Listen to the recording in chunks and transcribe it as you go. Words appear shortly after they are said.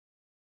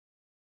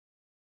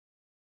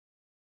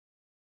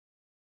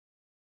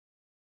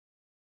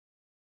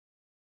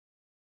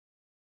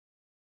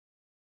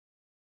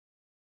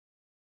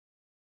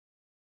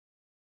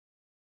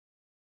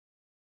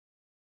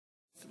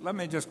Let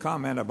me just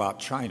comment about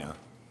China.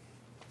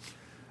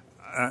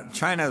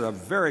 China is a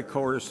very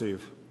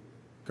coercive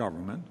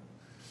government,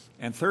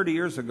 and 30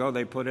 years ago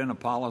they put in a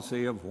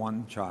policy of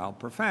one child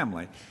per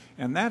family.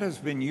 And that has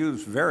been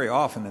used very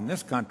often in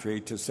this country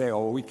to say,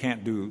 oh, we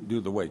can't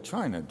do the way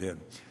China did.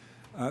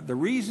 The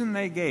reason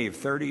they gave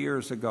 30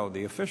 years ago,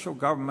 the official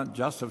government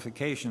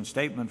justification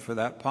statement for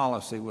that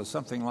policy was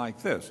something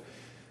like this: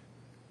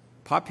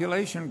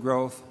 population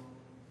growth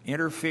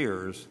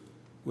interferes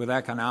with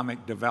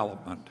economic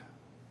development.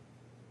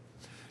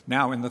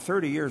 Now, in the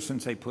 30 years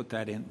since they put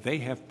that in, they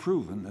have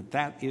proven that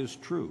that is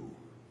true.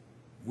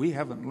 We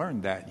haven't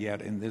learned that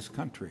yet in this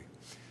country.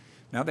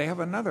 Now, they have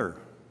another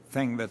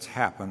thing that's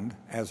happened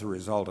as a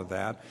result of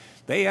that.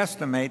 They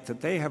estimate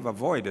that they have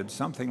avoided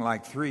something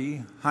like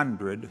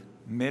 300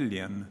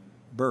 million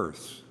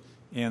births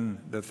in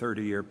the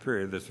 30-year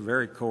period, this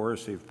very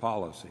coercive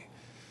policy.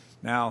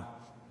 Now,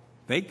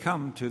 they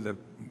come to the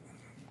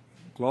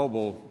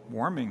global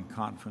warming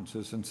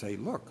conferences and say,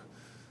 look,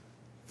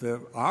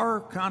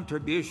 our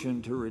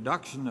contribution to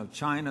reduction of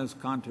China's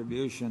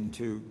contribution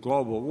to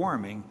global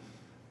warming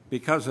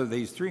because of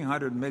these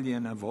 300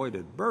 million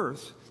avoided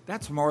births,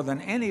 that's more than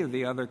any of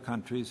the other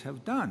countries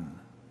have done.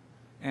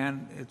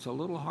 And it's a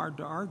little hard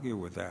to argue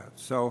with that.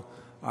 So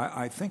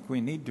I think we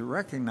need to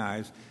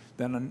recognize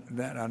that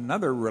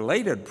another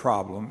related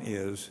problem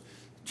is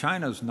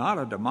China's not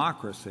a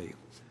democracy,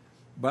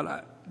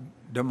 but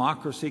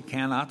democracy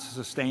cannot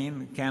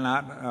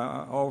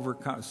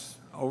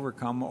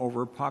overcome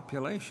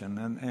overpopulation.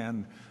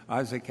 And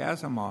Isaac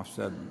Asimov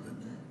said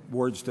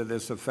words to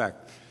this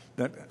effect,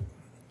 that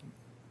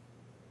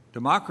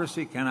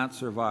democracy cannot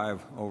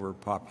survive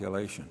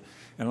overpopulation.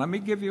 And let me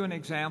give you an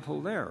example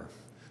there.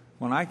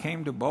 When I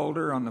came to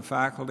Boulder on the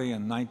faculty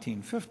in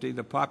 1950,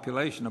 the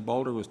population of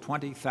Boulder was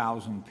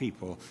 20,000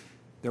 people.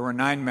 There were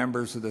 9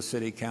 members of the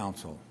city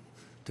council.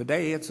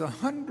 Today it's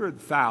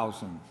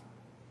 100,000.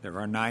 There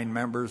are 9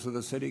 members of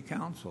the city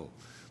council.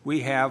 We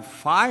have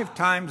 5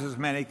 times as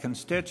many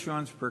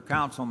constituents per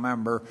council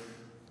member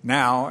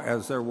now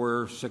as there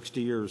were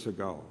 60 years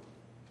ago.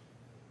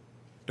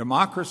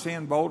 Democracy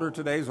in Boulder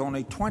today is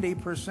only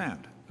 20%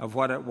 of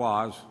what it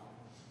was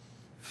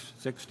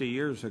 60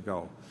 years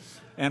ago.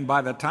 And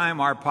by the time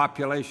our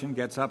population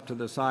gets up to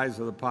the size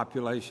of the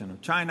population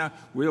of China,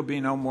 we'll be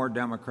no more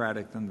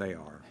democratic than they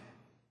are.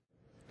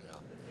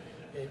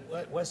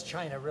 Was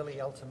China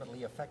really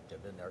ultimately effective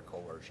in their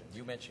coercion?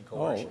 You mentioned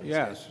coercion. Oh,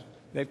 yes.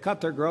 They've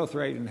cut their growth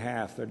rate in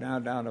half. They're now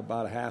down to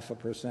about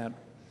 0.5%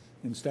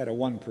 instead of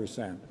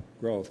 1%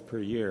 growth per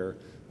year.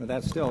 But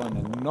that's still an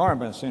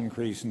enormous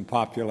increase in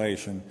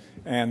population.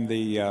 And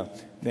they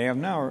have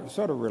now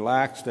sort of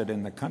relaxed it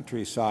in the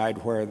countryside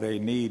where they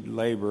need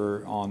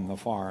labor on the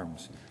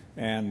farms.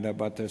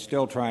 But they're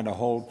still trying to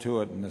hold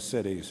to it in the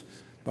cities.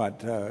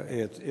 But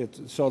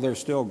so they're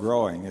still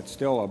growing. It's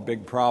still a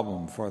big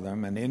problem for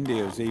them. And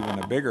India is even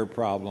a bigger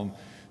problem.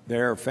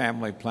 Their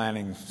family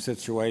planning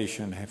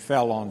situation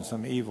fell on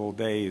some evil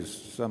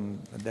days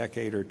a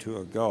decade or two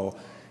ago.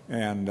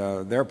 And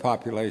their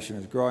population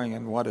is growing,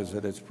 and what is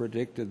it? It's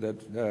predicted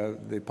that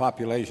the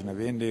population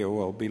of India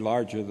will be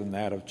larger than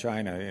that of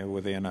China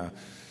within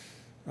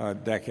a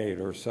decade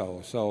or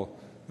so. So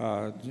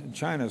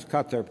China's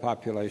cut their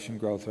population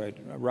growth rate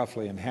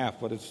roughly in half,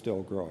 but it's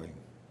still growing.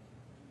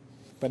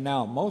 But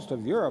now most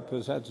of Europe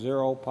is at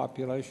 0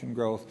 population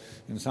growth.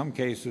 In some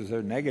cases,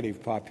 they're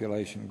negative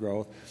population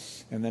growth.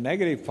 And the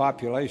negative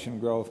population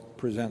growth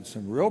presents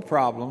some real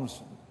problems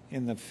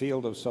in the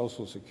field of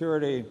Social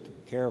Security,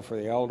 care for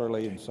the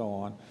elderly, and so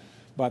on.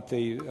 But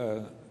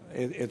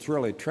it's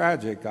really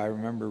tragic. I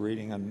remember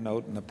reading a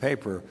note in the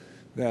paper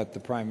that the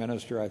Prime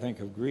Minister, I think,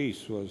 of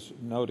Greece was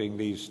noting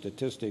these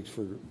statistics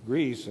for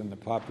Greece, and the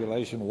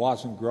population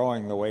wasn't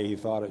growing the way he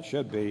thought it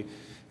should be.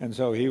 And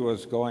so he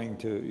was going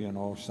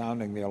to,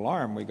 sounding the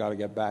alarm, we got to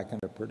get back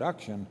into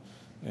production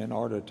in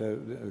order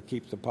to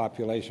keep the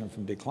population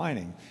from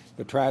declining.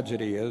 The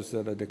tragedy is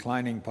that a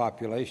declining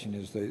population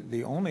is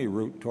the only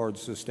route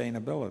towards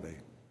sustainability.